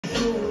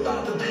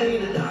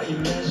hated how you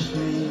messed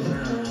me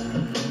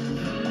around.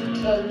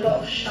 A lot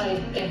of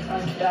shade in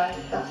front today.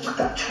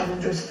 That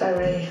challenge was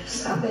very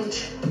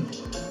savage.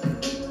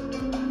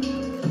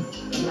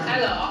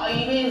 Ella, are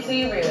you being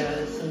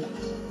serious?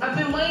 I've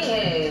been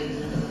waiting.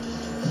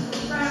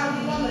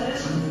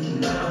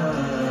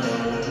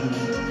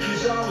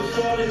 Cause I was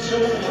falling so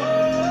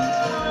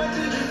hard.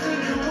 Did you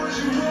think it was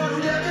you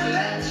would never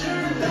let you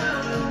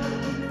down?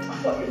 I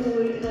thought you were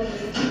waiting on me.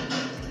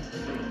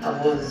 I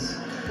was.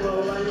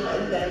 Well, why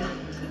not then?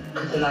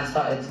 Because then I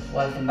started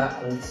working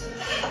backwards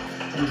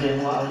and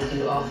doing what I would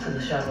do after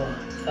the shower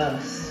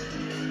first.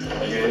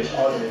 Are you in this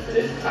argument for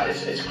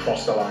this? It's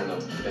crossed the line though.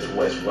 It's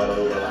well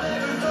over the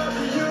line.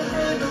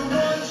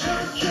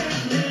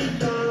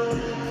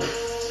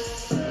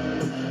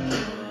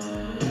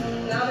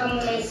 Now that I'm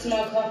a very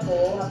small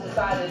couple, I've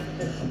decided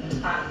to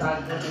act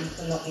like this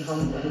and not be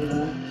humble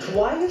anymore.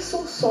 Why are you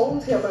so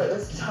salty about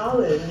this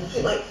challenge?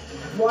 Like,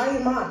 why are you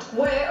mad?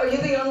 Wait, are you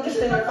the youngest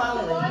in your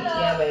family?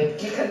 Yeah, babe.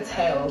 You can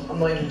tell. I'm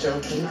not even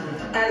joking.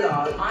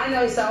 Ella, I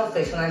know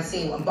selfish when I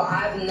see one, but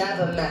I've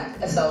never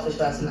met a selfish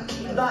person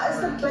like you. That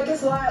is the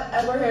biggest lie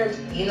I've ever heard.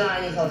 You know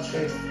I need to tell the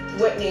truth.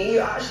 Whitney, you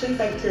actually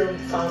think your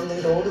family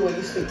know the way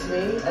you speak to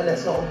me, and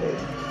it's not okay.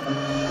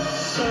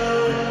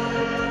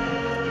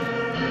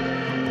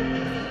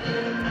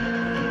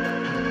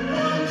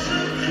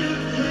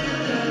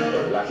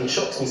 Like, it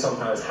shocks me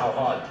sometimes how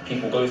hard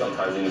people go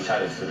sometimes in these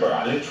challenges, bro.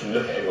 I literally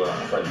look at everyone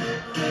like a friend.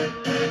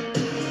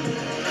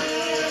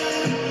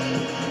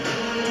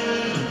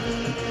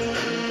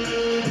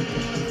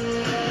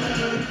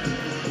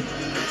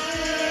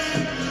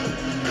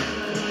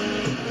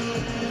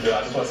 Yeah,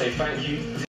 I just want to say thank you.